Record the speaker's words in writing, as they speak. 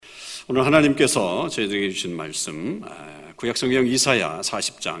오늘 하나님께서 저희들에게 주신 말씀, 구약성경 이사야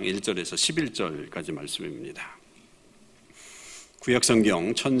 40장 1절에서 11절까지 말씀입니다.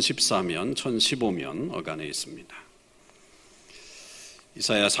 구약성경 1014면 1015면 어간에 있습니다.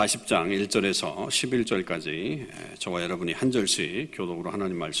 이사야 40장 1절에서 11절까지 저와 여러분이 한 절씩 교독으로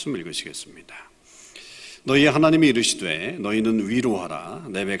하나님 말씀 읽으시겠습니다. 너희 하나님이 이르시되 너희는 위로하라,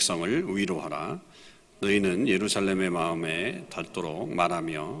 내 백성을 위로하라. 너희는 예루살렘의 마음에 닿도록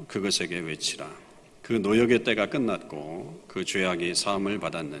말하며 그것에게 외치라. 그 노역의 때가 끝났고 그 죄악이 사함을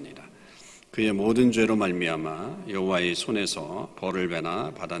받았느니라. 그의 모든 죄로 말미암아 여호와의 손에서 벌을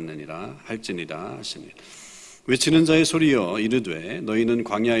배나 받았느니라 할지니라 하시니. 외치는 자의 소리여 이르되 너희는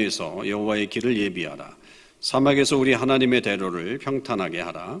광야에서 여호와의 길을 예비하라. 사막에서 우리 하나님의 대로를 평탄하게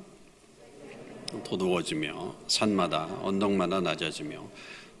하라. 도두어지며 산마다 언덕마다 낮아지며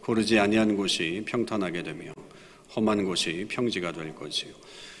고르지 아니한 곳이 평탄하게 되며 험한 곳이 평지가 될 것이요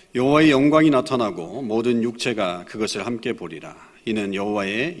여호와의 영광이 나타나고 모든 육체가 그것을 함께 보리라. 이는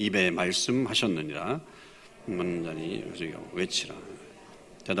여호와의 입에 말씀하셨느니라. 묻는 자니 외치라.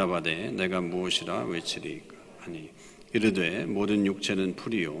 대답하되 내가 무엇이라 외치리까 하니 이르되 모든 육체는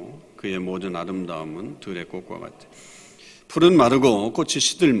풀이요 그의 모든 아름다움은 들의 꽃과 같아. 풀은 마르고 꽃이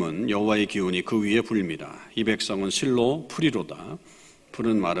시들면 여호와의 기운이 그 위에 불미라. 이 백성은 실로 풀이로다.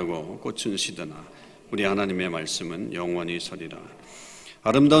 풀은 마르고 꽃은 시드나 우리 하나님의 말씀은 영원히 서리라.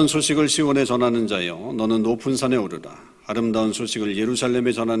 아름다운 소식을 시온에 전하는 자여 너는 높은 산에 오르라. 아름다운 소식을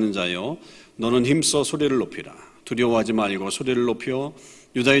예루살렘에 전하는 자여 너는 힘써 소리를 높이라. 두려워하지 말고 소리를 높여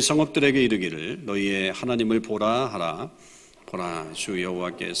유다의 성읍들에게 이르기를 너희의 하나님을 보라 하라. 보라, 주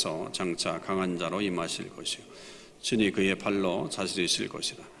여호와께서 장차 강한 자로 임하실 것이요 친히 그의 팔로 다스리실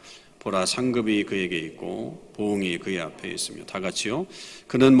것이라. 보라, 상급이 그에게 있고 보응이 그의 앞에 있으며 다 같이요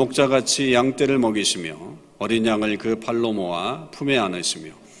그는 목자같이 양떼를 먹이시며 어린 양을 그 팔로 모아 품에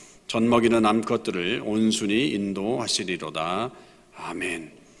안으시며 젖먹이는 암컷들을 온순히 인도하시리로다.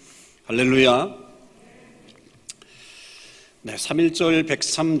 아멘. 할렐루야. 네, 3.1절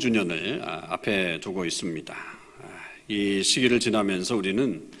 103주년을 앞에 두고 있습니다. 이 시기를 지나면서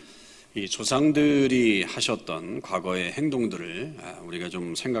우리는 이 조상들이 하셨던 과거의 행동들을 우리가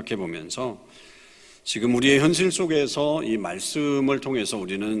좀 생각해 보면서 지금 우리의 현실 속에서 이 말씀을 통해서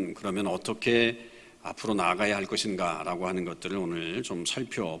우리는 그러면 어떻게 앞으로 나아가야 할 것인가 라고 하는 것들을 오늘 좀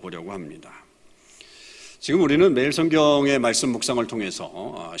살펴보려고 합니다. 지금 우리는 매일 성경의 말씀 묵상을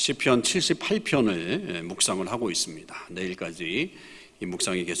통해서 시편 78편을 묵상을 하고 있습니다. 내일까지 이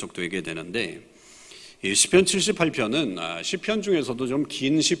묵상이 계속되게 되는데 이 시편 78편은 시편 중에서도 좀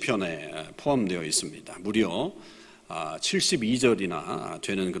긴 시편에 포함되어 있습니다. 무려 72절이나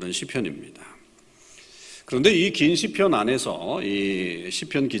되는 그런 시편입니다. 그런데 이 긴 시편 안에서 이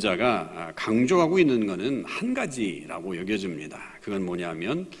시편 기자가 강조하고 있는 것은 한 가지라고 여겨집니다. 그건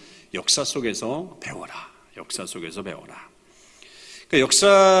뭐냐면 역사 속에서 배워라. 역사 속에서 배워라. 그러니까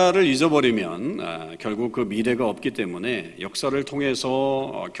역사를 잊어버리면 결국 그 미래가 없기 때문에 역사를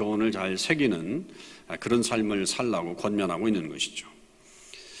통해서 교훈을 잘 새기는 그런 삶을 살라고 권면하고 있는 것이죠.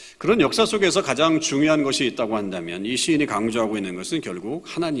 그런 역사 속에서 가장 중요한 것이 있다고 한다면 이 시인이 강조하고 있는 것은 결국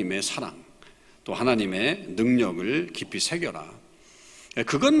하나님의 사랑, 또 하나님의 능력을 깊이 새겨라.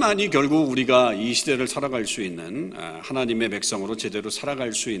 그것만이 결국 우리가 이 시대를 살아갈 수 있는 하나님의 백성으로 제대로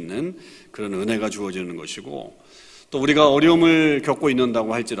살아갈 수 있는 그런 은혜가 주어지는 것이고 또 우리가 어려움을 겪고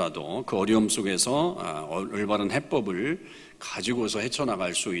있는다고 할지라도 그 어려움 속에서 올바른 해법을 가지고서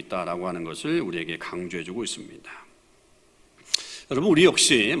헤쳐나갈 수 있다라고 하는 것을 우리에게 강조해주고 있습니다. 여러분, 우리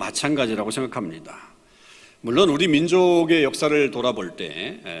역시 마찬가지라고 생각합니다. 물론 우리 민족의 역사를 돌아볼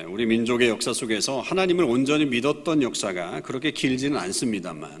때 우리 민족의 역사 속에서 하나님을 온전히 믿었던 역사가 그렇게 길지는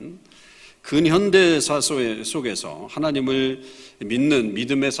않습니다만 근현대사 속에서 하나님을 믿는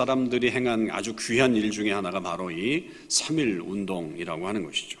믿음의 사람들이 행한 아주 귀한 일 중에 하나가 바로 이 3.1 운동이라고 하는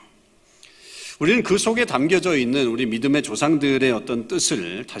것이죠. 우리는 그 속에 담겨져 있는 우리 믿음의 조상들의 어떤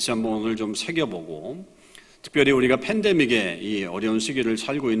뜻을 다시 한번 오늘 좀 새겨보고 특별히 우리가 팬데믹의 이 어려운 시기를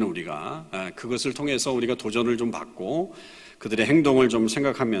살고 있는 우리가 그것을 통해서 우리가 도전을 좀 받고 그들의 행동을 좀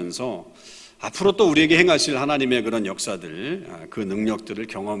생각하면서 앞으로 또 우리에게 행하실 하나님의 그런 역사들, 그 능력들을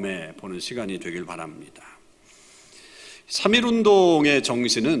경험해 보는 시간이 되길 바랍니다. 3.1 운동의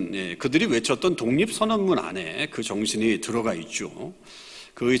정신은 그들이 외쳤던 독립선언문 안에 그 정신이 들어가 있죠.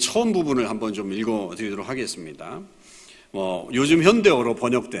 그 처음 부분을 한번 좀 읽어드리도록 하겠습니다. 요즘 현대어로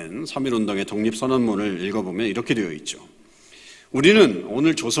번역된 3.1 운동의 독립선언문을 읽어보면 이렇게 되어 있죠. 우리는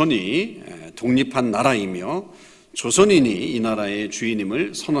오늘 조선이 독립한 나라이며 조선인이 이 나라의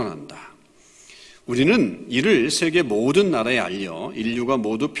주인임을 선언한다. 우리는 이를 세계 모든 나라에 알려 인류가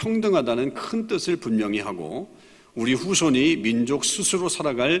모두 평등하다는 큰 뜻을 분명히 하고 우리 후손이 민족 스스로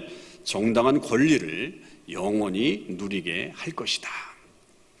살아갈 정당한 권리를 영원히 누리게 할 것이다.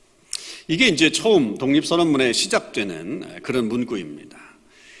 이게 이제 처음 독립선언문에 시작되는 그런 문구입니다.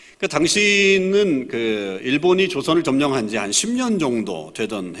 그 당시는 일본이 조선을 점령한 지 한 10년 정도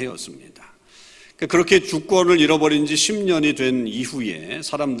되던 해였습니다. 그렇게 주권을 잃어버린 지 10년이 된 이후에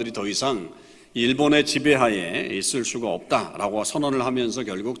사람들이 더 이상 일본의 지배하에 있을 수가 없다라고 선언을 하면서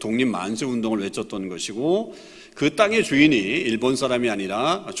결국 독립만세운동을 외쳤던 것이고, 그 땅의 주인이 일본 사람이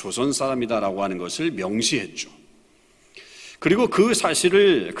아니라 조선 사람이다라고 하는 것을 명시했죠. 그리고 그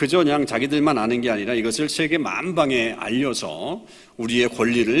사실을 그저 그냥 자기들만 아는 게 아니라 이것을 세계 만방에 알려서 우리의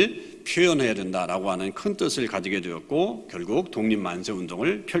권리를 표현해야 된다라고 하는 큰 뜻을 가지게 되었고, 결국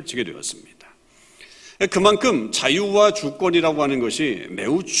독립만세운동을 펼치게 되었습니다. 그만큼 자유와 주권이라고 하는 것이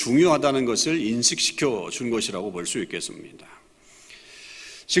매우 중요하다는 것을 인식시켜 준 것이라고 볼 수 있겠습니다.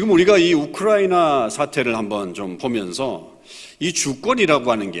 지금 우리가 이 우크라이나 사태를 한번 좀 보면서 이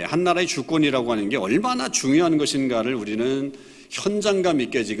주권이라고 하는 게, 한 나라의 주권이라고 하는 게 얼마나 중요한 것인가를 우리는 현장감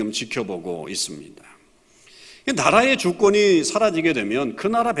있게 지금 지켜보고 있습니다. 나라의 주권이 사라지게 되면 그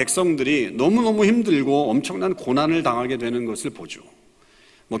나라 백성들이 너무너무 힘들고 엄청난 고난을 당하게 되는 것을 보죠.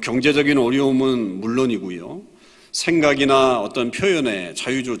 경제적인 어려움은 물론이고요, 생각이나 어떤 표현의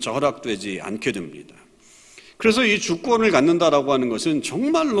자유조차 허락되지 않게 됩니다. 그래서 이 주권을 갖는다라고 하는 것은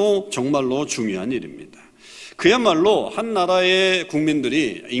정말로 중요한 일입니다. 그야말로 한 나라의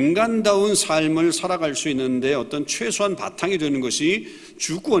국민들이 인간다운 삶을 살아갈 수 있는데 어떤 최소한 바탕이 되는 것이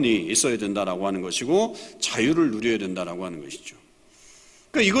주권이 있어야 된다라고 하는 것이고, 자유를 누려야 된다라고 하는 것이죠.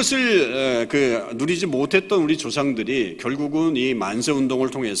 그러니까 이것을 누리지 못했던 우리 조상들이 결국은 이 만세운동을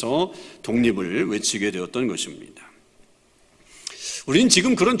통해서 독립을 외치게 되었던 것입니다. 우리는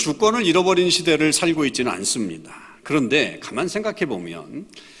지금 그런 주권을 잃어버린 시대를 살고 있지는 않습니다. 그런데 가만 생각해 보면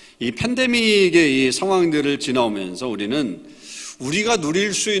이 팬데믹의 이 상황들을 지나오면서 우리는 우리가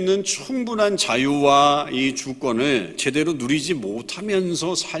누릴 수 있는 충분한 자유와 이 주권을 제대로 누리지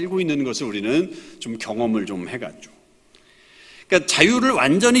못하면서 살고 있는 것을 우리는 좀 경험을 좀 해갔죠. 그러니까 자유를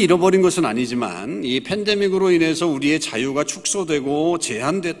완전히 잃어버린 것은 아니지만 이 팬데믹으로 인해서 우리의 자유가 축소되고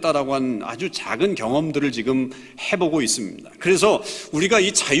제한됐다라고 한 아주 작은 경험들을 지금 해보고 있습니다. 그래서 우리가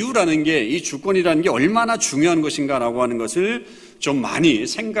이 자유라는 게, 이 주권이라는 게 얼마나 중요한 것인가라고 하는 것을 좀 많이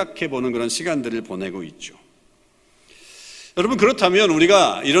생각해보는 그런 시간들을 보내고 있죠. 여러분, 그렇다면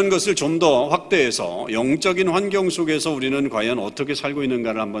우리가 이런 것을 좀 더 확대해서 영적인 환경 속에서 우리는 과연 어떻게 살고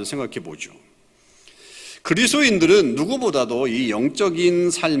있는가를 한번 생각해 보죠. 그리스도인들은 누구보다도 이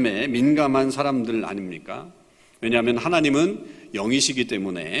영적인 삶에 민감한 사람들 아닙니까? 왜냐하면 하나님은 영이시기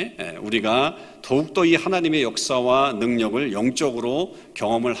때문에 우리가 더욱더 이 하나님의 역사와 능력을 영적으로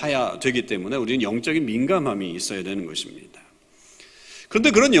경험을 해야 되기 때문에 우리는 영적인 민감함이 있어야 되는 것입니다. 그런데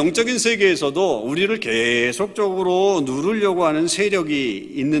그런 영적인 세계에서도 우리를 계속적으로 누르려고 하는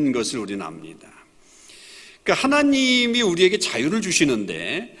세력이 있는 것을 우리는 압니다. 그러니까 하나님이 우리에게 자유를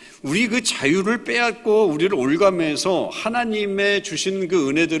주시는데 우리 그 자유를 빼앗고 우리를 올감해서 하나님의 주신 그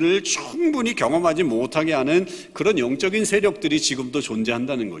은혜들을 충분히 경험하지 못하게 하는 그런 영적인 세력들이 지금도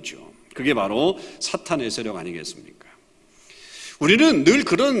존재한다는 거죠. 그게 바로 사탄의 세력 아니겠습니까? 우리는 늘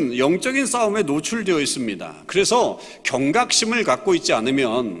그런 영적인 싸움에 노출되어 있습니다. 그래서 경각심을 갖고 있지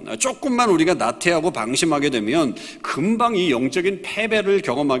않으면, 조금만 우리가 나태하고 방심하게 되면 금방 이 영적인 패배를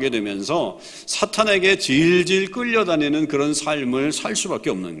경험하게 되면서 사탄에게 질질 끌려다니는 그런 삶을 살 수밖에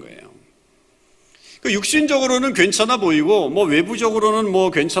없는 거예요. 육신적으로는 괜찮아 보이고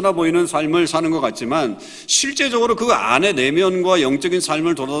외부적으로는 괜찮아 보이는 삶을 사는 것 같지만 실제적으로 그 안의 내면과 영적인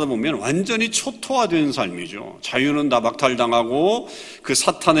삶을 돌아보면 완전히 초토화된 삶이죠. 자유는 다 박탈당하고 그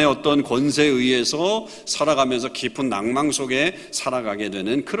사탄의 어떤 권세에 의해서 살아가면서 깊은 낭망 속에 살아가게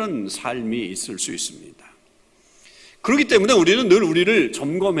되는 그런 삶이 있을 수 있습니다. 그렇기 때문에 우리는 늘 우리를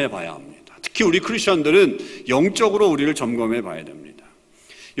점검해 봐야 합니다. 특히 우리 크리스천들은 영적으로 우리를 점검해 봐야 됩니다.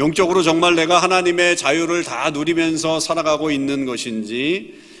 영적으로 정말 내가 하나님의 자유를 다 누리면서 살아가고 있는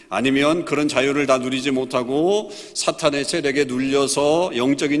것인지, 아니면 그런 자유를 다 누리지 못하고 사탄의 세력에 눌려서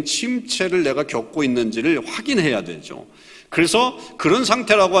영적인 침체를 내가 겪고 있는지를 확인해야 되죠. 그래서 그런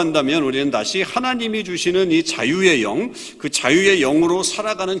상태라고 한다면 우리는 다시 하나님이 주시는 이 자유의 영, 그 자유의 영으로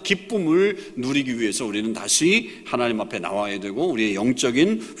살아가는 기쁨을 누리기 위해서 우리는 다시 하나님 앞에 나와야 되고 우리의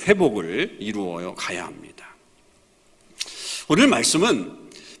영적인 회복을 이루어 가야 합니다. 오늘 말씀은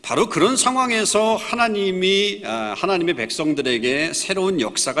바로 그런 상황에서 하나님의 백성들에게 새로운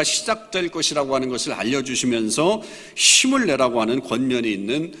역사가 시작될 것이라고 하는 것을 알려주시면서 힘을 내라고 하는 권면이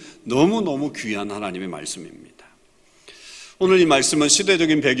있는 너무너무 귀한 하나님의 말씀입니다. 오늘 이 말씀은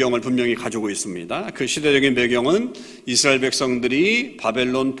시대적인 배경을 분명히 가지고 있습니다. 그 시대적인 배경은 이스라엘 백성들이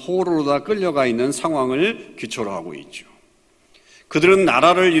바벨론 포로로 다 끌려가 있는 상황을 기초로 하고 있죠. 그들은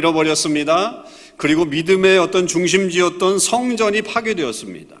나라를 잃어버렸습니다. 그리고 믿음의 어떤 중심지였던 성전이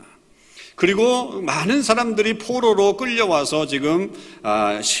파괴되었습니다. 그리고 많은 사람들이 포로로 끌려와서 지금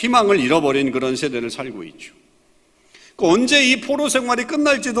희망을 잃어버린 그런 세대를 살고 있죠. 언제 이 포로 생활이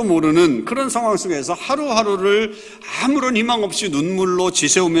끝날지도 모르는 그런 상황 속에서 하루하루를 아무런 희망 없이 눈물로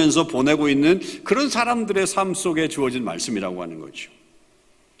지새우면서 보내고 있는 그런 사람들의 삶 속에 주어진 말씀이라고 하는 거죠.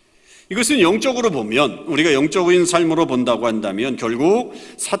 이것은 영적으로 보면, 우리가 영적인 삶으로 본다고 한다면 결국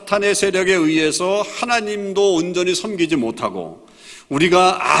사탄의 세력에 의해서 하나님도 온전히 섬기지 못하고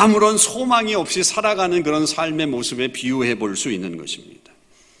우리가 아무런 소망이 없이 살아가는 그런 삶의 모습에 비유해 볼 수 있는 것입니다.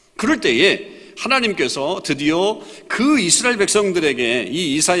 그럴 때에 하나님께서 드디어 그 이스라엘 백성들에게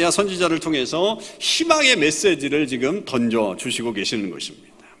이 이사야 선지자를 통해서 희망의 메시지를 지금 던져주시고 계시는 것입니다.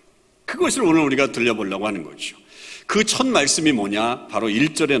 그것을 오늘 우리가 들려보려고 하는 거죠. 그 첫 말씀이 뭐냐? 바로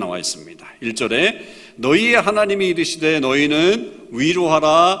 1절에 나와 있습니다. 1절에 너희의 하나님이 이르시되 너희는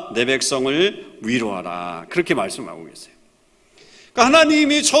위로하라, 내 백성을 위로하라, 그렇게 말씀하고 계세요. 그러니까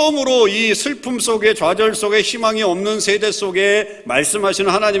하나님이 처음으로 이 슬픔 속에, 좌절 속에, 희망이 없는 세대 속에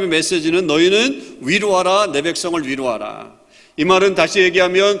말씀하시는 하나님의 메시지는 너희는 위로하라, 내 백성을 위로하라. 이 말은 다시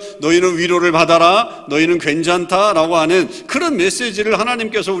얘기하면 너희는 위로를 받아라, 너희는 괜찮다라고 하는 그런 메시지를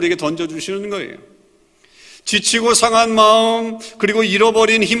하나님께서 우리에게 던져주시는 거예요. 지치고 상한 마음, 그리고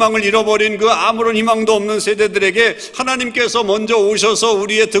잃어버린 희망을 잃어버린 그 아무런 희망도 없는 세대들에게 하나님께서 먼저 오셔서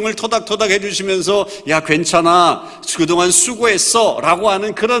우리의 등을 토닥토닥 해주시면서 야 괜찮아, 그동안 수고했어 라고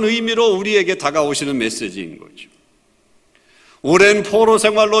하는 그런 의미로 우리에게 다가오시는 메시지인 거죠. 오랜 포로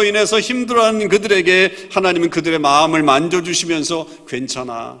생활로 인해서 힘들어하는 그들에게 하나님은 그들의 마음을 만져주시면서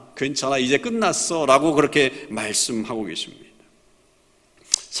괜찮아, 괜찮아, 이제 끝났어 라고 그렇게 말씀하고 계십니다.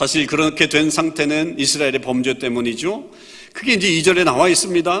 사실 그렇게 된 상태는 이스라엘의 범죄 때문이죠. 그게 이제 2절에 나와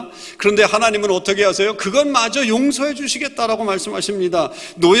있습니다. 그런데 하나님은 어떻게 하세요? 그것마저 용서해 주시겠다라고 말씀하십니다.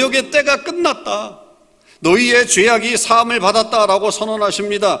 노역의 때가 끝났다, 너희의 죄악이 사함을 받았다라고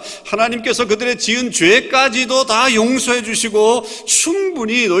선언하십니다. 하나님께서 그들의 지은 죄까지도 다 용서해 주시고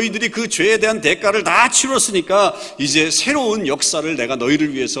충분히 너희들이 그 죄에 대한 대가를 다 치렀으니까 이제 새로운 역사를 내가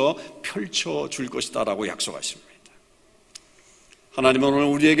너희를 위해서 펼쳐줄 것이다 라고 약속하십니다. 하나님은 오늘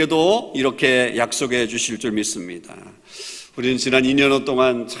우리에게도 이렇게 약속해 주실 줄 믿습니다. 우리는 지난 2년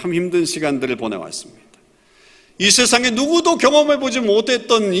동안 참 힘든 시간들을 보내왔습니다. 이 세상에 누구도 경험해보지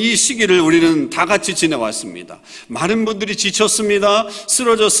못했던 이 시기를 우리는 다 같이 지내왔습니다. 많은 분들이 지쳤습니다.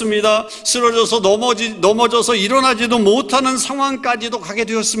 쓰러졌습니다. 쓰러져서 넘어져서 일어나지도 못하는 상황까지도 가게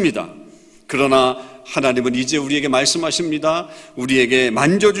되었습니다. 그러나 하나님은 이제 우리에게 말씀하십니다. 우리에게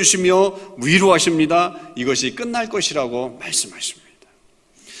만져주시며 위로하십니다. 이것이 끝날 것이라고 말씀하십니다.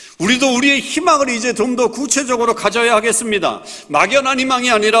 우리도 우리의 희망을 이제 좀 더 구체적으로 가져야 하겠습니다. 막연한 희망이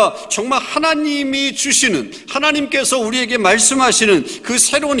아니라 정말 하나님이 주시는, 하나님께서 우리에게 말씀하시는 그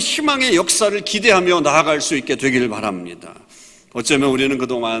새로운 희망의 역사를 기대하며 나아갈 수 있게 되기를 바랍니다. 어쩌면 우리는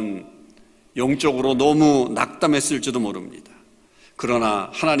그동안 영적으로 너무 낙담했을지도 모릅니다. 그러나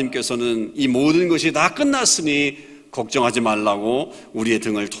하나님께서는 이 모든 것이 다 끝났으니 걱정하지 말라고 우리의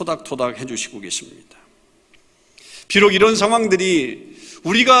등을 토닥토닥 해주시고 계십니다. 비록 이런 상황들이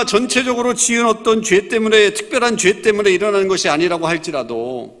우리가 전체적으로 지은 어떤 죄 때문에, 특별한 죄 때문에 일어나는 것이 아니라고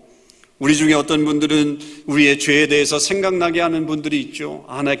할지라도 우리 중에 어떤 분들은 우리의 죄에 대해서 생각나게 하는 분들이 있죠.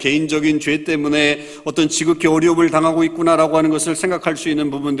 나 개인적인 죄 때문에 어떤 지극히 어려움을 당하고 있구나라고 하는 것을 생각할 수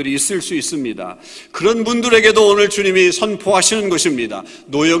있는 부분들이 있을 수 있습니다. 그런 분들에게도 오늘 주님이 선포하시는 것입니다.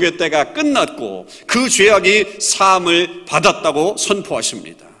 노역의 때가 끝났고 그 죄악이 사함을 받았다고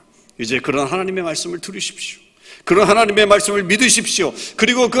선포하십니다. 이제 그런 하나님의 말씀을 들으십시오. 그런 하나님의 말씀을 믿으십시오.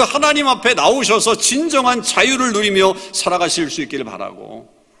 그리고 그 하나님 앞에 나오셔서 진정한 자유를 누리며 살아가실 수 있기를 바라고,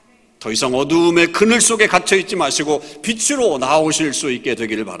 더 이상 어두움의 그늘 속에 갇혀있지 마시고 빛으로 나오실 수 있게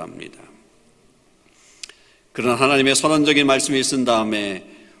되기를 바랍니다. 그런 하나님의 선언적인 말씀이 있은 다음에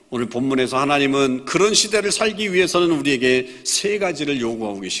오늘 본문에서 하나님은 그런 시대를 살기 위해서는 우리에게 세 가지를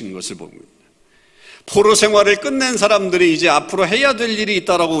요구하고 계시는 것을 봅니다. 포로 생활을 끝낸 사람들이 이제 앞으로 해야 될 일이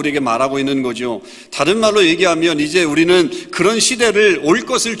있다라고 우리에게 말하고 있는 거죠. 다른 말로 얘기하면 이제 우리는 그런 시대를 올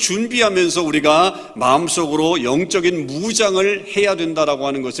것을 준비하면서 우리가 마음속으로 영적인 무장을 해야 된다라고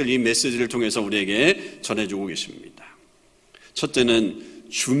하는 것을 이 메시지를 통해서 우리에게 전해주고 계십니다. 첫째는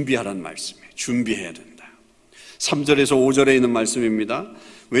준비하라는 말씀이에요. 준비해야 된다. 3절에서 5절에 있는 말씀입니다.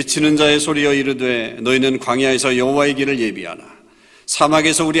 외치는 자의 소리여 이르되 너희는 광야에서 여호와의 길을 예비하라.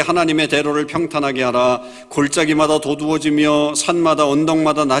 사막에서 우리 하나님의 대로를 평탄하게 하라. 골짜기마다 도두어지며 산마다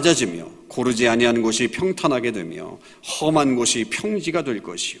언덕마다 낮아지며 고르지 아니한 곳이 평탄하게 되며 험한 곳이 평지가 될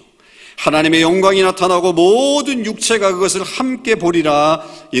것이요 하나님의 영광이 나타나고 모든 육체가 그것을 함께 보리라.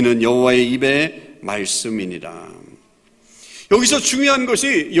 이는 여호와의 입의 말씀이니라. 여기서 중요한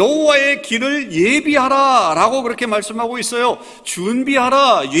것이 여호와의 길을 예비하라 라고 그렇게 말씀하고 있어요.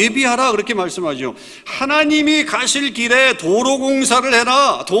 준비하라, 예비하라 그렇게 말씀하죠. 하나님이 가실 길에 도로 공사를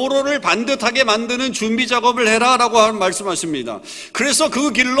해라, 도로를 반듯하게 만드는 준비 작업을 해라 라고 말씀하십니다. 그래서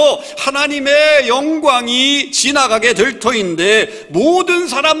그 길로 하나님의 영광이 지나가게 될 터인데 모든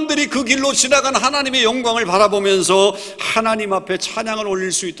사람들이 그 길로 지나간 하나님의 영광을 바라보면서 하나님 앞에 찬양을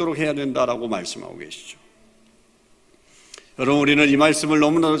올릴 수 있도록 해야 된다라고 말씀하고 계시죠. 여러분, 우리는 이 말씀을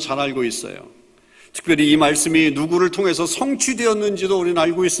너무나도 잘 알고 있어요. 특별히 이 말씀이 누구를 통해서 성취되었는지도 우리는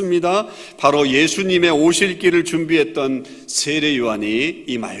알고 있습니다. 바로 예수님의 오실 길을 준비했던 세례 요한이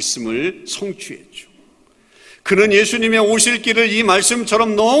이 말씀을 성취했죠. 그는 예수님의 오실 길을 이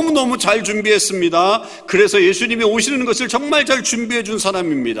말씀처럼 너무너무 잘 준비했습니다. 그래서 예수님이 오시는 것을 정말 잘 준비해 준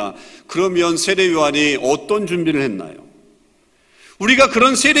사람입니다. 그러면 세례 요한이 어떤 준비를 했나요? 우리가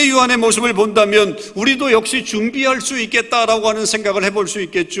그런 세례 요한의 모습을 본다면 우리도 역시 준비할 수 있겠다라고 하는 생각을 해볼 수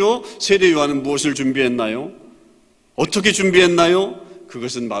있겠죠. 세례 요한은 무엇을 준비했나요? 어떻게 준비했나요?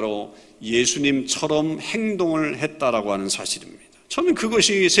 그것은 바로 예수님처럼 행동을 했다라고 하는 사실입니다. 저는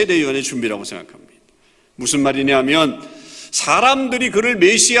그것이 세례 요한의 준비라고 생각합니다. 무슨 말이냐면 사람들이 그를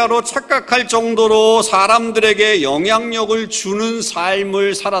메시아로 착각할 정도로 사람들에게 영향력을 주는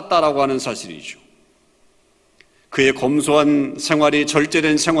삶을 살았다라고 하는 사실이죠. 그의 검소한 생활이,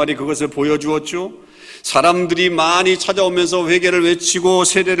 절제된 생활이 그것을 보여주었죠. 사람들이 많이 찾아오면서 회개를 외치고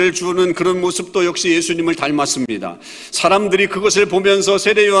세례를 주는 그런 모습도 역시 예수님을 닮았습니다. 사람들이 그것을 보면서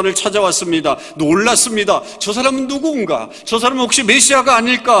세례 요한을 찾아왔습니다. 놀랐습니다. 저 사람은 누구인가? 저 사람은 혹시 메시아가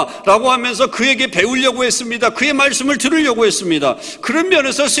아닐까라고 하면서 그에게 배우려고 했습니다. 그의 말씀을 들으려고 했습니다. 그런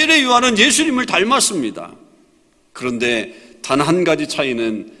면에서 세례 요한은 예수님을 닮았습니다. 그런데 단 한 가지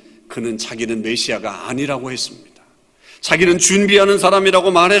차이는 그는 자기는 메시아가 아니라고 했습니다. 자기는 준비하는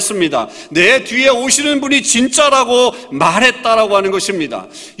사람이라고 말했습니다. 내 뒤에 오시는 분이 진짜라고 말했다라고 하는 것입니다.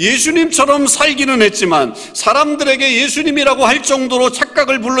 예수님처럼 살기는 했지만 사람들에게 예수님이라고 할 정도로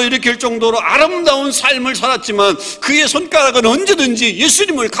착각을 불러일으킬 정도로 아름다운 삶을 살았지만 그의 손가락은 언제든지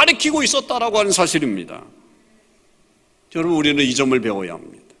예수님을 가리키고 있었다라고 하는 사실입니다. 여러분, 우리는 이 점을 배워야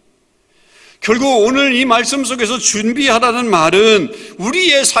합니다. 결국 오늘 이 말씀 속에서 준비하라는 말은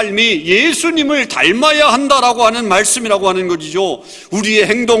우리의 삶이 예수님을 닮아야 한다라고 하는 말씀이라고 하는 것이죠. 우리의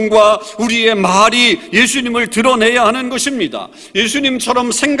행동과 우리의 말이 예수님을 드러내야 하는 것입니다.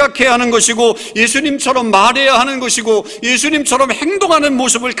 예수님처럼 생각해야 하는 것이고 예수님처럼 말해야 하는 것이고 예수님처럼 행동하는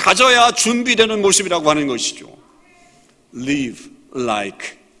모습을 가져야 준비되는 모습이라고 하는 것이죠. Live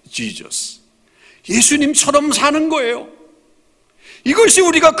like Jesus. 예수님처럼 사는 거예요. 이것이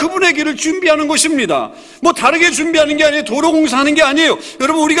우리가 그분의 길을 준비하는 것입니다. 뭐 다르게 준비하는 게 아니에요. 도로 공사하는 게 아니에요.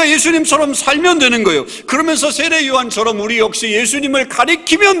 여러분, 우리가 예수님처럼 살면 되는 거예요. 그러면서 세례 요한처럼 우리 역시 예수님을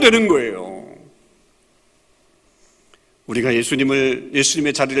가리키면 되는 거예요. 우리가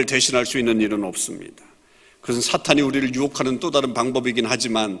예수님의 자리를 대신할 수 있는 일은 없습니다. 그것은 사탄이 우리를 유혹하는 또 다른 방법이긴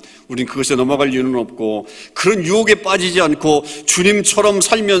하지만 우린 그것에 넘어갈 이유는 없고, 그런 유혹에 빠지지 않고 주님처럼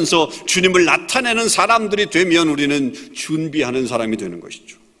살면서 주님을 나타내는 사람들이 되면 우리는 준비하는 사람이 되는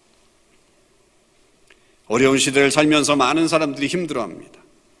것이죠. 어려운 시대를 살면서 많은 사람들이 힘들어합니다.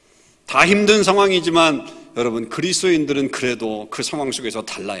 다 힘든 상황이지만 여러분, 그리스도인들은 그래도 그 상황 속에서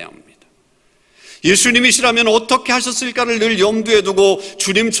달라야 합니다. 예수님이시라면 어떻게 하셨을까를 늘 염두에 두고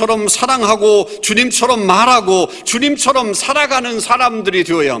주님처럼 사랑하고 주님처럼 말하고 주님처럼 살아가는 사람들이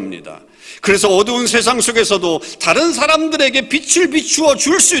되어야 합니다. 그래서 어두운 세상 속에서도 다른 사람들에게 빛을 비추어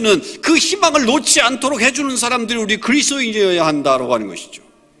줄 수 있는 그 희망을 놓지 않도록 해주는 사람들이 우리 그리스도인이어야 한다고 하는 것이죠.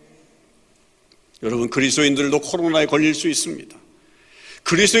 여러분, 그리스도인들도 코로나에 걸릴 수 있습니다.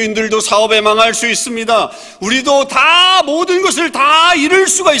 그리스도인들도 사업에 망할 수 있습니다. 우리도 다 모든 것을 다 잃을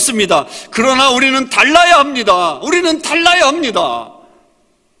수가 있습니다. 그러나 우리는 달라야 합니다. 우리는 달라야 합니다.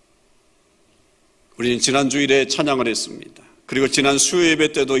 우리는 지난 주일에 찬양을 했습니다. 그리고 지난 수요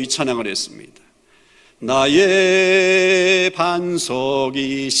예배 때도 이 찬양을 했습니다. 나의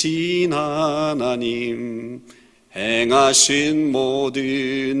반석이신 하나님, 행하신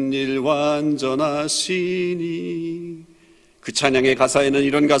모든 일 완전하시니. 그 찬양의 가사에는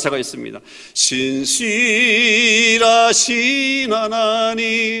이런 가사가 있습니다. 신실하신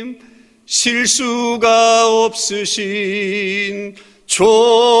하나님, 실수가 없으신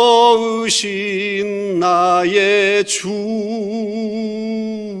좋으신 나의 주.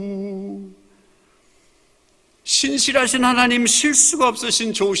 신실하신 하나님, 실수가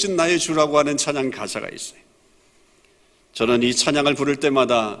없으신 좋으신 나의 주라고 하는 찬양 가사가 있어요. 저는 이 찬양을 부를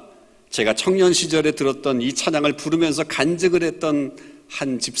때마다 제가 청년 시절에 들었던 이 찬양을 부르면서 간증을 했던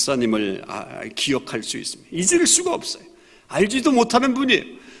한 집사님을 기억할 수 있습니다. 잊을 수가 없어요. 알지도 못하는 분이에요.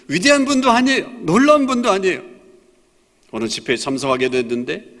 위대한 분도 아니에요. 놀라운 분도 아니에요. 어느 집회에 참석하게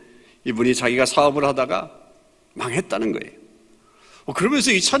됐는데 이분이 자기가 사업을 하다가 망했다는 거예요.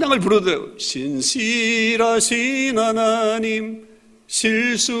 그러면서 이 찬양을 부르더라고요. 신실하신 하나님,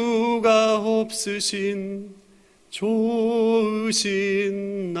 실수가 없으신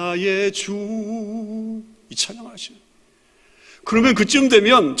좋으신 나의 주, 이 찬양을 하시는. 그러면 그쯤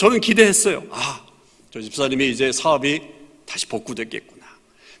되면 저는 기대했어요. 저 집사님이 이제 사업이 다시 복구됐겠구나,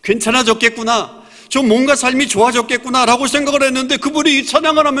 괜찮아졌겠구나, 좀 뭔가 삶이 좋아졌겠구나 라고 생각을 했는데 그분이 이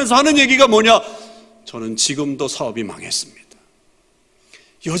찬양을 하면서 하는 얘기가 뭐냐? 저는 지금도 사업이 망했습니다.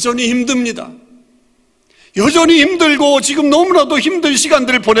 여전히 힘듭니다. 여전히 힘들고 지금 너무나도 힘든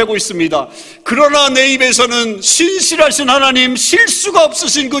시간들을 보내고 있습니다. 그러나 내 입에서는 신실하신 하나님, 실수가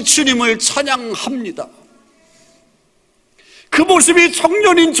없으신 그 주님을 찬양합니다. 그 모습이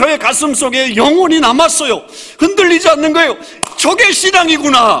청년인 저의 가슴 속에 영원히 남았어요. 흔들리지 않는 거예요. 저게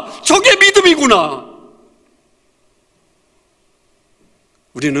신앙이구나, 저게 믿음이구나.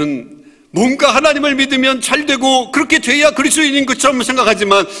 우리는 뭔가 하나님을 믿으면 잘 되고 그렇게 돼야 그리스도인인 것처럼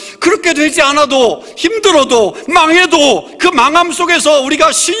생각하지만 그렇게 되지 않아도, 힘들어도, 망해도 그 망함 속에서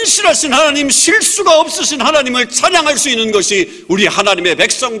우리가 신실하신 하나님, 실수가 없으신 하나님을 찬양할 수 있는 것이 우리 하나님의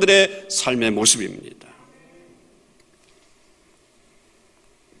백성들의 삶의 모습입니다.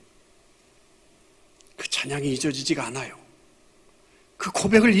 그 찬양이 잊어지지가 않아요. 그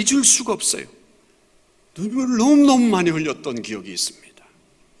고백을 잊을 수가 없어요. 눈물을 너무너무 많이 흘렸던 기억이 있습니다.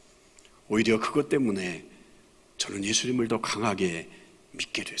 오히려 그것 때문에 저는 예수님을 더 강하게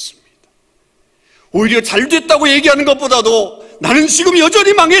믿게 됐습니다. 오히려 잘됐다고 얘기하는 것보다도 나는 지금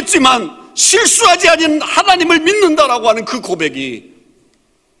여전히 망했지만 실수하지 않은 하나님을 믿는다라고 하는 그 고백이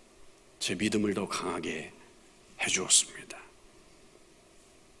제 믿음을 더 강하게 해주었습니다.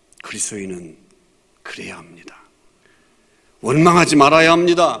 그리스도인은 그래야 합니다. 원망하지 말아야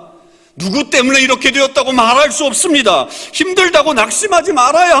합니다. 누구 때문에 이렇게 되었다고 말할 수 없습니다. 힘들다고 낙심하지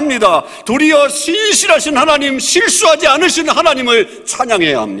말아야 합니다. 도리어 신실하신 하나님, 실수하지 않으신 하나님을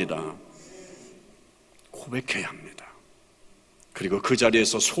찬양해야 합니다. 고백해야 합니다. 그리고 그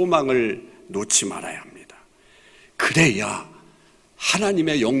자리에서 소망을 놓지 말아야 합니다. 그래야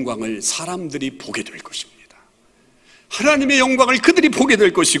하나님의 영광을 사람들이 보게 될 것입니다. 하나님의 영광을 그들이 보게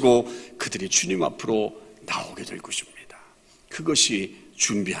될 것이고 그들이 주님 앞으로 나오게 될 것입니다. 그것이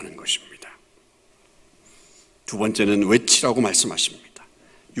준비하는 것입니다. 두 번째는 외치라고 말씀하십니다.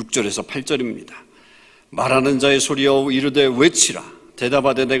 6절에서 8절입니다. 말하는 자의 소리여 이르되 외치라.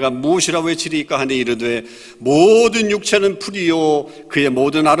 대답하되 내가 무엇이라 외치리까 하니 이르되 모든 육체는 풀이요 그의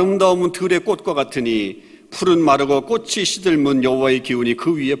모든 아름다움은 들의 꽃과 같으니 풀은 마르고 꽃이 시들면 여호와의 기운이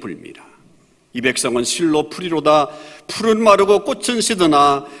그 위에 불미라. 이 백성은 실로 풀이로다. 풀은 마르고 꽃은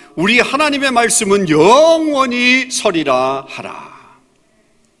시드나 우리 하나님의 말씀은 영원히 서리라 하라.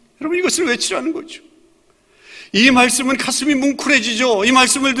 여러분, 이것을 외치라는 거죠. 이 말씀은 가슴이 뭉클해지죠. 이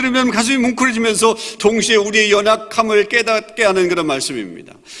말씀을 들으면 가슴이 뭉클해지면서 동시에 우리의 연약함을 깨닫게 하는 그런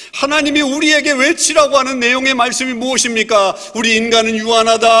말씀입니다. 하나님이 우리에게 외치라고 하는 내용의 말씀이 무엇입니까? 우리 인간은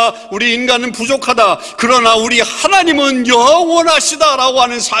유한하다, 우리 인간은 부족하다, 그러나 우리 하나님은 영원하시다라고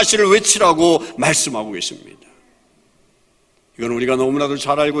하는 사실을 외치라고 말씀하고 계십니다. 이건 우리가 너무나도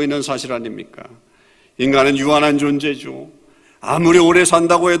잘 알고 있는 사실 아닙니까? 인간은 유한한 존재죠. 아무리 오래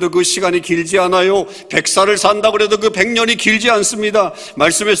산다고 해도 그 시간이 길지 않아요. 100살을 산다고 해도 그 100년이 길지 않습니다.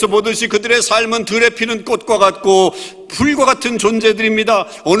 말씀에서 보듯이 그들의 삶은 들에 피는 꽃과 같고 풀과 같은 존재들입니다.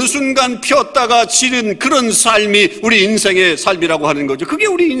 어느 순간 피었다가 지는 그런 삶이 우리 인생의 삶이라고 하는 거죠. 그게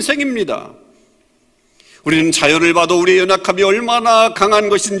우리 인생입니다. 우리는 자연을 봐도 우리의 연약함이 얼마나 강한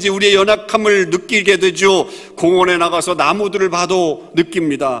것인지 우리의 연약함을 느끼게 되죠. 공원에 나가서 나무들을 봐도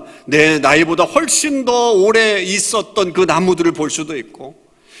느낍니다. 내 나이보다 훨씬 더 오래 있었던 그 나무들을 볼 수도 있고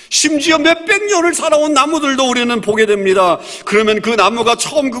심지어 몇백 년을 살아온 나무들도 우리는 보게 됩니다. 그러면 그 나무가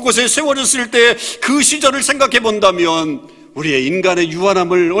처음 그곳에 세워졌을 때 그 시절을 생각해 본다면 우리의 인간의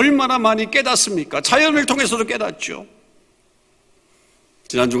유한함을 얼마나 많이 깨닫습니까? 자연을 통해서도 깨닫죠.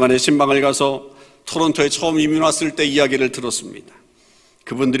 지난 주간에 신방을 가서 토론토에 처음 이민 왔을 때 이야기를 들었습니다.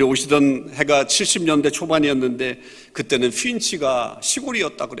 그분들이 오시던 해가 70년대 초반이었는데 그때는 핀치가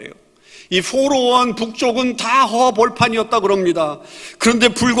시골이었다 그래요. 이 포로원 북쪽은 다 허벌판이었다 그럽니다. 그런데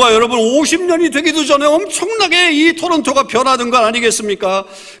불과 여러분 50년이 되기도 전에 엄청나게 이 토론토가 변화된 건 아니겠습니까?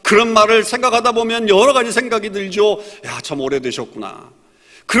 그런 말을 생각하다 보면 여러 가지 생각이 들죠. 야, 참 오래되셨구나.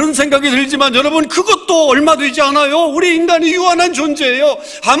 그런 생각이 들지만 여러분, 그것도 얼마 되지 않아요. 우리 인간이 유한한 존재예요.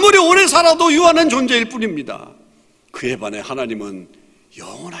 아무리 오래 살아도 유한한 존재일 뿐입니다. 그에 반해 하나님은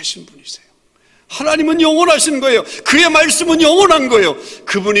영원하신 분이세요. 하나님은 영원하신 거예요. 그의 말씀은 영원한 거예요.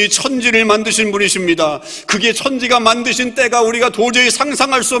 그분이 천지를 만드신 분이십니다. 그게 천지가 만드신 때가 우리가 도저히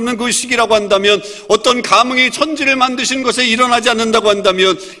상상할 수 없는 그 시기라고 한다면, 어떤 감흥이 천지를 만드신 것에 일어나지 않는다고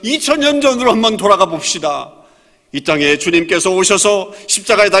한다면 2000년 전으로 한번 돌아가 봅시다. 이 땅에 주님께서 오셔서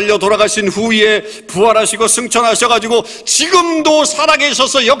십자가에 달려 돌아가신 후에 부활하시고 승천하셔가지고 지금도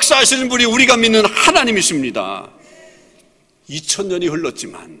살아계셔서 역사하시는 분이 우리가 믿는 하나님이십니다. 2000년이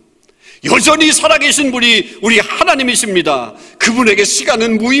흘렀지만 여전히 살아계신 분이 우리 하나님이십니다. 그분에게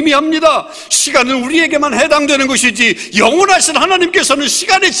시간은 무의미합니다. 시간은 우리에게만 해당되는 것이지 영원하신 하나님께서는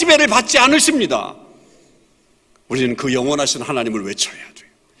시간의 지배를 받지 않으십니다. 우리는 그 영원하신 하나님을 외쳐야 돼요.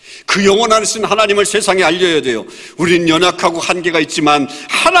 그 영원하신 하나님을 세상에 알려야 돼요. 우리는 연약하고 한계가 있지만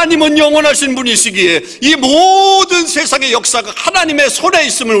하나님은 영원하신 분이시기에 이 모든 세상의 역사가 하나님의 손에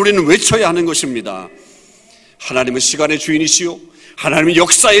있음을 우리는 외쳐야 하는 것입니다. 하나님은 시간의 주인이시요, 하나님은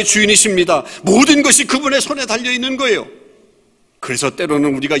역사의 주인이십니다. 모든 것이 그분의 손에 달려있는 거예요. 그래서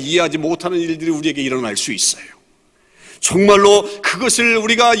때로는 우리가 이해하지 못하는 일들이 우리에게 일어날 수 있어요. 정말로 그것을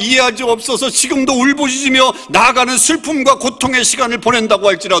우리가 이해하지 없어서 지금도 울부짖으며 나아가는 슬픔과 고통의 시간을 보낸다고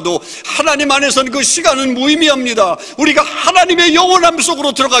할지라도 하나님 안에서는 그 시간은 무의미합니다. 우리가 하나님의 영원함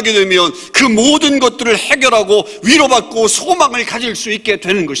속으로 들어가게 되면 그 모든 것들을 해결하고 위로받고 소망을 가질 수 있게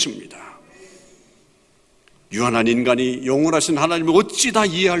되는 것입니다. 유한한 인간이 영원하신 하나님을 어찌 다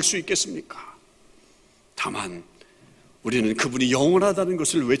이해할 수 있겠습니까? 다만 우리는 그분이 영원하다는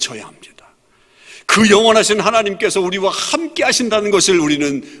것을 외쳐야 합니다. 그 영원하신 하나님께서 우리와 함께 하신다는 것을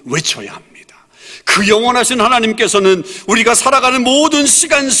우리는 외쳐야 합니다. 그 영원하신 하나님께서는 우리가 살아가는 모든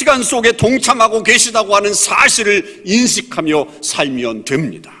시간 속에 동참하고 계시다고 하는 사실을 인식하며 살면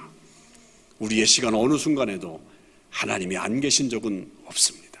됩니다. 우리의 시간 어느 순간에도 하나님이 안 계신 적은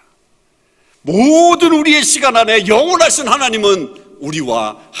없습니다. 모든 우리의 시간 안에 영원하신 하나님은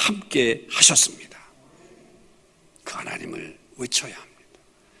우리와 함께 하셨습니다. 그 하나님을 외쳐야 합니다.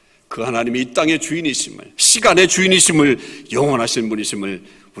 그 하나님이 이 땅의 주인이심을, 시간의 주인이심을, 영원하신 분이심을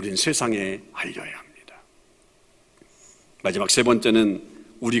우리는 세상에 알려야 합니다. 마지막 세 번째는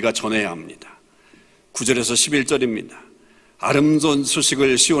우리가 전해야 합니다. 9절에서 11절입니다. 아름다운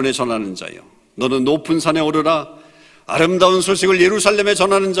소식을 시온에 전하는 자여, 너는 높은 산에 오르라. 아름다운 소식을 예루살렘에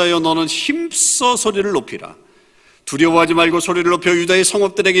전하는 자여, 너는 힘써 소리를 높이라. 두려워하지 말고 소리를 높여 유다의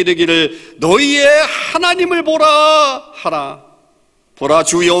성읍들에게 이르기를 너희의 하나님을 보라 하라. 보라,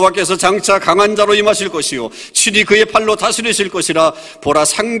 주 여호와께서 장차 강한 자로 임하실 것이요 친히 그의 팔로 다스리실 것이라. 보라,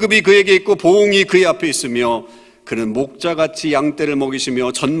 상급이 그에게 있고 보응이 그의 앞에 있으며 그는 목자같이 양떼를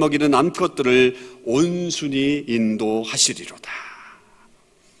먹이시며 젖먹이는 암컷들을 온순히 인도하시리로다.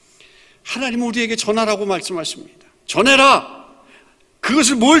 하나님은 우리에게 전하라고 말씀하십니다. 전해라.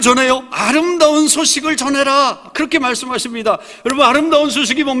 그것을 뭘 전해요? 아름다운 소식을 전해라. 그렇게 말씀하십니다. 여러분, 아름다운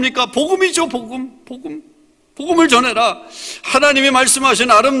소식이 뭡니까? 복음이죠. 복음을 전해라. 하나님이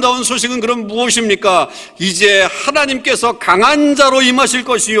말씀하신 아름다운 소식은 그럼 무엇입니까? 이제 하나님께서 강한 자로 임하실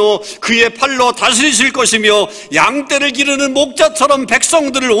것이요 그의 팔로 다스리실 것이며 양떼를 기르는 목자처럼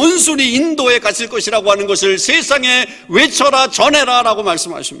백성들을 온순히 인도해 가실 것이라고 하는 것을 세상에 외쳐라, 전해라 라고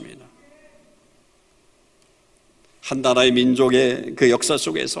말씀하십니다. 한 나라의 민족의 그 역사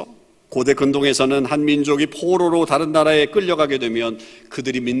속에서 고대 근동에서는 한 민족이 포로로 다른 나라에 끌려가게 되면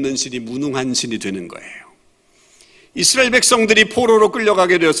그들이 믿는 신이 무능한 신이 되는 거예요. 이스라엘 백성들이 포로로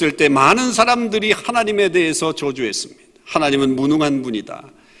끌려가게 되었을 때 많은 사람들이 하나님에 대해서 저주했습니다. 하나님은 무능한 분이다.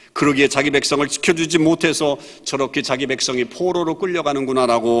 그러기에 자기 백성을 지켜주지 못해서 저렇게 자기 백성이 포로로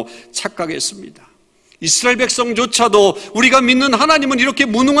끌려가는구나라고 착각했습니다. 이스라엘 백성조차도 우리가 믿는 하나님은 이렇게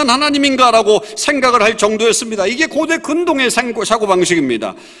무능한 하나님인가라고 생각을 할 정도였습니다. 이게 고대 근동의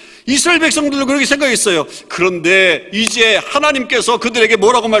사고방식입니다. 이스라엘 백성들도 그렇게 생각했어요. 그런데 이제 하나님께서 그들에게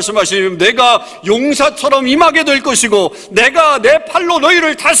뭐라고 말씀하시냐면 내가 용사처럼 임하게 될 것이고 내가 내 팔로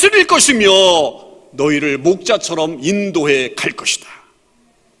너희를 다스릴 것이며 너희를 목자처럼 인도해 갈 것이다.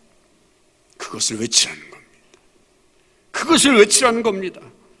 그것을 외치라는 겁니다. 그것을 외치라는 겁니다.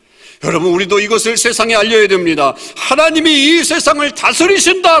 여러분, 우리도 이것을 세상에 알려야 됩니다. 하나님이 이 세상을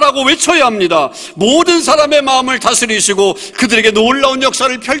다스리신다라고 외쳐야 합니다. 모든 사람의 마음을 다스리시고 그들에게 놀라운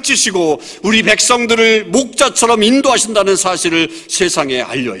역사를 펼치시고 우리 백성들을 목자처럼 인도하신다는 사실을 세상에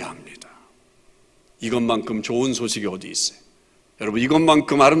알려야 합니다. 이것만큼 좋은 소식이 어디 있어요? 여러분,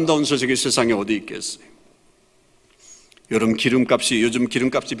 이것만큼 아름다운 소식이 세상에 어디 있겠어요? 요즘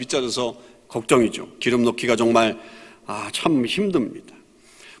기름값이 비싸져서 걱정이죠. 기름 넣기가 정말 참 힘듭니다.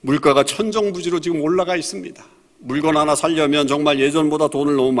 물가가 천정부지로 지금 올라가 있습니다. 물건 하나 사려면 정말 예전보다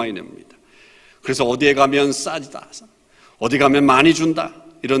돈을 너무 많이 냅니다. 그래서 어디에 가면 싸다, 어디 가면 많이 준다,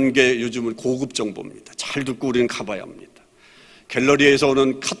 이런 게 요즘은 고급 정보입니다. 잘 듣고 우리는 가봐야 합니다. 갤러리에서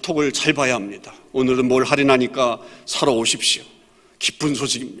오는 카톡을 잘 봐야 합니다. 오늘은 뭘 할인하니까 사러 오십시오. 기쁜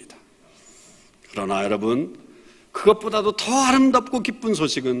소식입니다. 그러나 여러분, 그것보다도 더 아름답고 기쁜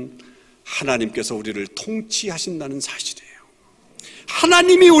소식은 하나님께서 우리를 통치하신다는 사실이에요.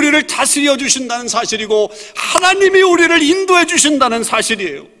 하나님이 우리를 다스려 주신다는 사실이고, 하나님이 우리를 인도해 주신다는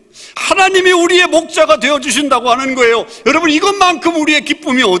사실이에요. 하나님이 우리의 목자가 되어 주신다고 하는 거예요. 여러분, 이것만큼 우리의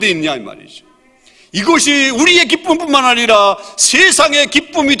기쁨이 어디 있냐 이 말이죠. 이것이 우리의 기쁨뿐만 아니라 세상의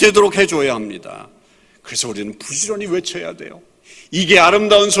기쁨이 되도록 해줘야 합니다. 그래서 우리는 부지런히 외쳐야 돼요. 이게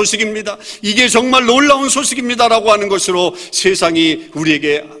아름다운 소식입니다. 이게 정말 놀라운 소식입니다라고 하는 것으로 세상이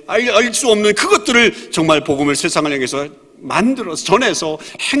우리에게 알 수 없는 그것들을 정말 복음을 세상을 향해서 만들어서 전해서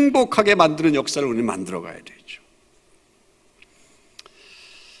행복하게 만드는 역사를 우리는 만들어 가야 되죠.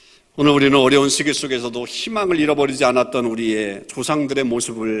 오늘 우리는 어려운 시기 속에서도 희망을 잃어버리지 않았던 우리의 조상들의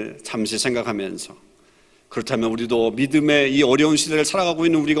모습을 잠시 생각하면서, 그렇다면 우리도 믿음의 이 어려운 시대를 살아가고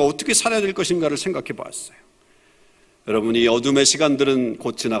있는 우리가 어떻게 살아야 될 것인가를 생각해 봤어요. 여러분, 이 어둠의 시간들은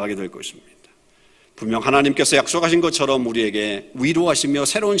곧 지나가게 될 것입니다. 분명 하나님께서 약속하신 것처럼 우리에게 위로하시며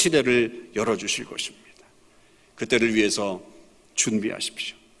새로운 시대를 열어주실 것입니다. 그때를 위해서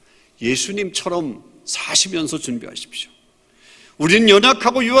준비하십시오. 예수님처럼 사시면서 준비하십시오. 우리는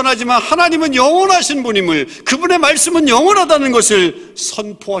연약하고 유한하지만 하나님은 영원하신 분임을, 그분의 말씀은 영원하다는 것을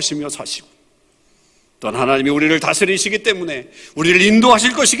선포하시며 사시고, 또한 하나님이 우리를 다스리시기 때문에, 우리를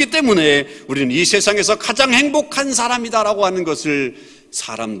인도하실 것이기 때문에 우리는 이 세상에서 가장 행복한 사람이다라고 하는 것을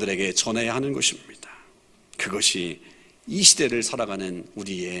사람들에게 전해야 하는 것입니다. 그것이 이 시대를 살아가는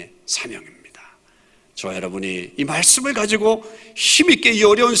우리의 사명입니다. 저와 여러분이 이 말씀을 가지고 힘있게 이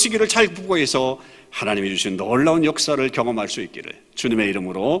어려운 시기를 잘 극복해서 하나님이 주신 놀라운 역사를 경험할 수 있기를 주님의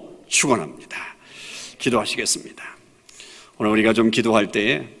이름으로 축원합니다. 기도하시겠습니다. 오늘 우리가 좀 기도할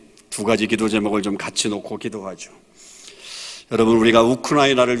때에 두 가지 기도 제목을 좀 같이 놓고 기도하죠. 여러분, 우리가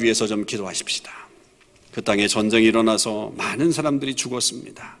우크라이나를 위해서 좀 기도하십시다. 그 땅에 전쟁이 일어나서 많은 사람들이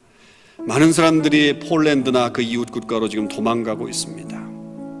죽었습니다. 많은 사람들이 폴란드나 그 이웃 국가로 지금 도망가고 있습니다.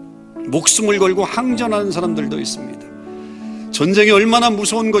 목숨을 걸고 항전하는 사람들도 있습니다. 전쟁이 얼마나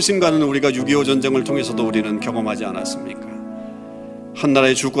무서운 것인가는 우리가 6.25 전쟁을 통해서도 우리는 경험하지 않았습니까? 한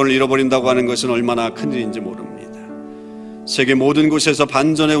나라의 주권을 잃어버린다고 하는 것은 얼마나 큰일인지 모릅니다. 세계 모든 곳에서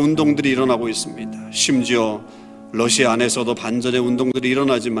반전의 운동들이 일어나고 있습니다. 심지어 러시아 안에서도 반전의 운동들이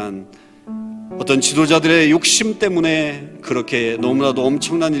일어나지만 어떤 지도자들의 욕심 때문에 그렇게 너무나도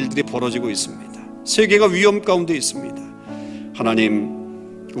엄청난 일들이 벌어지고 있습니다. 세계가 위험 가운데 있습니다. 하나님,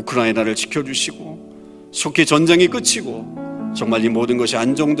 우크라이나를 지켜주시고 속히 전쟁이 끝이고 정말 이 모든 것이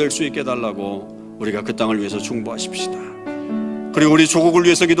안정될 수 있게 해달라고 우리가 그 땅을 위해서 중보하십시다. 그리고 우리 조국을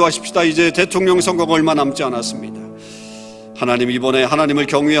위해서 기도하십시다. 이제 대통령 선거가 얼마 남지 않았습니다. 하나님, 이번에 하나님을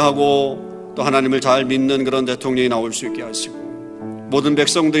경외하고 또 하나님을 잘 믿는 그런 대통령이 나올 수 있게 하시고, 모든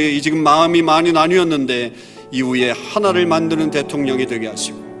백성들이 지금 마음이 많이 나뉘었는데 이후에 하나를 만드는 대통령이 되게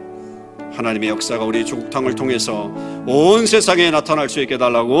하시고, 하나님의 역사가 우리 조국 땅을 통해서 온 세상에 나타날 수 있게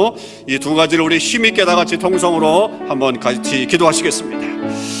해달라고 이 두 가지를 우리 힘있게 다 같이 통성으로 한번 같이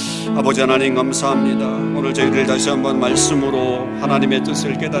기도하시겠습니다. 아버지 하나님, 감사합니다. 오늘 저희들 다시 한번 말씀으로 하나님의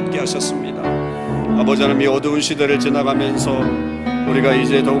뜻을 깨닫게 하셨습니다. 아버지 하나님, 이 어두운 시대를 지나가면서 우리가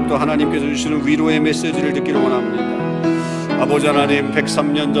이제 더욱더 하나님께서 주시는 위로의 메시지를 듣기를 원합니다. 아버지 하나님,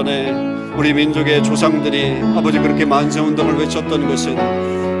 103년 전에 우리 민족의 조상들이 아버지 그렇게 만세운동을 외쳤던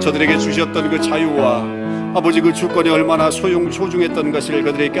것은 저들에게 주셨던 그 자유와 아버지 그 주권이 얼마나 소중했던 것을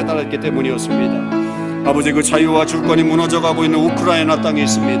그들이 깨달았기 때문이었습니다. 아버지, 그 자유와 주권이 무너져가고 있는 우크라이나 땅에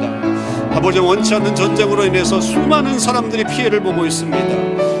있습니다. 아버지, 원치 않는 전쟁으로 인해서 수많은 사람들이 피해를 보고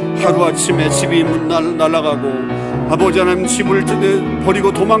있습니다. 하루아침에 집이 날아가고 아버지 하나님, 집을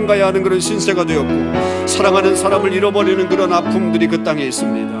버리고 도망가야 하는 그런 신세가 되었고 사랑하는 사람을 잃어버리는 그런 아픔들이 그 땅에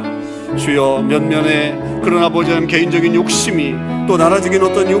있습니다. 주여, 면면에 그런 아버지 하나님 개인적인 욕심이, 또 나라적인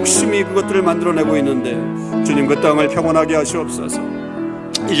어떤 욕심이 그것들을 만들어내고 있는데 주님, 그 땅을 평온하게 하시옵소서.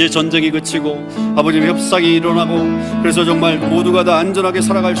 이제 전쟁이 그치고 아버지의 협상이 일어나고 그래서 정말 모두가 다 안전하게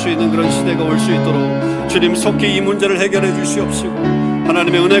살아갈 수 있는 그런 시대가 올 수 있도록 주님, 속히 이 문제를 해결해 주시옵시고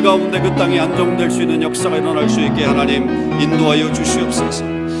하나님의 은혜 가운데 그 땅이 안정될 수 있는 역사가 일어날 수 있게 하나님 인도하여 주시옵소서.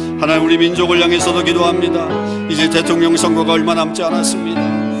 하나님, 우리 민족을 향해서도 기도합니다. 이제 대통령 선거가 얼마 남지 않았습니다.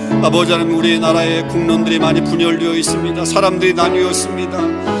 아버지 하나님, 우리나라의 국론들이 많이 분열되어 있습니다. 사람들이 나뉘었습니다.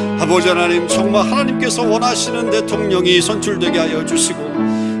 아버지 하나님, 정말 하나님께서 원하시는 대통령이 선출되게 하여 주시고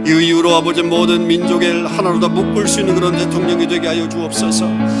이 이후로 아버지 모든 민족을 하나로 다 묶을 수 있는 그런 대통령이 되게 하여 주옵소서.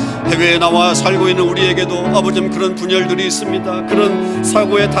 해외에 나와 살고 있는 우리에게도 아버지 그런 분열들이 있습니다. 그런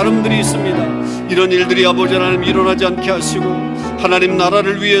사고의 다름들이 있습니다. 이런 일들이 아버지 하나님 일어나지 않게 하시고 하나님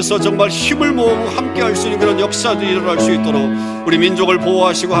나라를 위해서 정말 힘을 모으고 함께할 수 있는 그런 역사들이 일어날 수 있도록 우리 민족을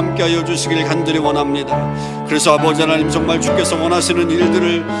보호하시고 함께하여 주시길 간절히 원합니다. 그래서 아버지 하나님, 정말 주께서 원하시는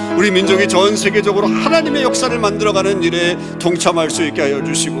일들을 우리 민족이 전 세계적으로 하나님의 역사를 만들어가는 일에 동참할 수 있게 하여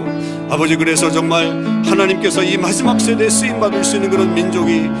주시고, 아버지, 그래서 정말 하나님께서 이 마지막 세대에 쓰임받을 수 있는 그런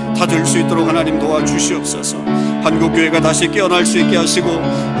민족이 다 될 수 있도록 하나님 도와주시옵소서. 한국교회가 다시 깨어날 수 있게 하시고,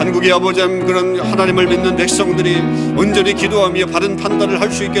 한국의 아버지 그런 하나님을 믿는 백성들이 온전히 기도하며 바른 판단을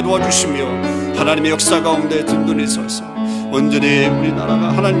할 수 있게 도와주시며, 하나님의 역사 가운데 든든히 서서 온전히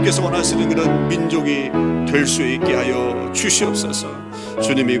우리나라가 하나님께서 원하시는 그런 민족이 될 수 있게 하여 주시옵소서.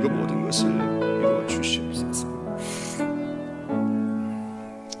 주님이 그 모든 것을 이루어 주시옵소서.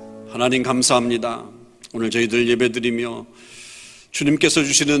 하나님 감사합니다. 오늘 저희들 예배드리며 주님께서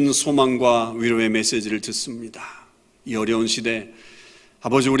주시는 소망과 위로의 메시지를 듣습니다. 이 어려운 시대,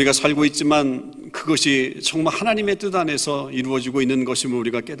 아버지, 우리가 살고 있지만 그것이 정말 하나님의 뜻 안에서 이루어지고 있는 것임을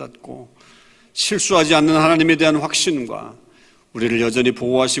우리가 깨닫고, 실수하지 않는 하나님에 대한 확신과 우리를 여전히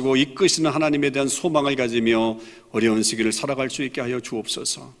보호하시고 이끄시는 하나님에 대한 소망을 가지며 어려운 시기를 살아갈 수 있게 하여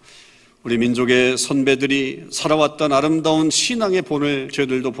주옵소서. 우리 민족의 선배들이 살아왔던 아름다운 신앙의 본을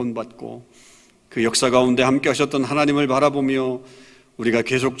저희들도 본받고, 그 역사 가운데 함께 하셨던 하나님을 바라보며 우리가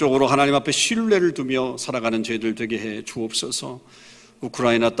계속적으로 하나님 앞에 신뢰를 두며 살아가는 저희들 되게 해 주옵소서.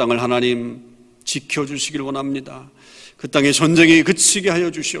 우크라이나 땅을 하나님 지켜주시길 원합니다. 그 땅의 전쟁이 그치게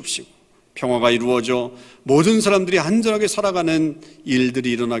하여 주시옵시고, 평화가 이루어져 모든 사람들이 안전하게 살아가는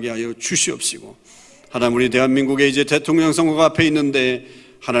일들이 일어나게 하여 주시옵시고, 하나님, 우리 대한민국에 이제 대통령 선거가 앞에 있는데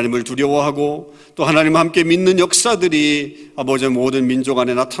하나님을 두려워하고 또 하나님과 함께 믿는 역사들이 아버지 모든 민족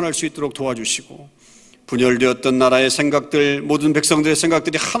안에 나타날 수 있도록 도와주시고, 분열되었던 나라의 생각들, 모든 백성들의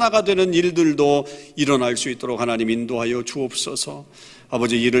생각들이 하나가 되는 일들도 일어날 수 있도록 하나님 인도하여 주옵소서.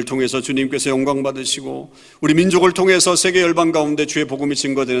 아버지, 이를 통해서 주님께서 영광 받으시고 우리 민족을 통해서 세계 열방 가운데 주의 복음이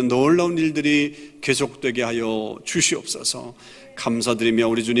증거되는 놀라운 일들이 계속되게 하여 주시옵소서. 감사드리며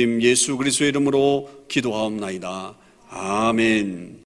우리 주님 예수 그리스도의 이름으로 기도하옵나이다. 아멘.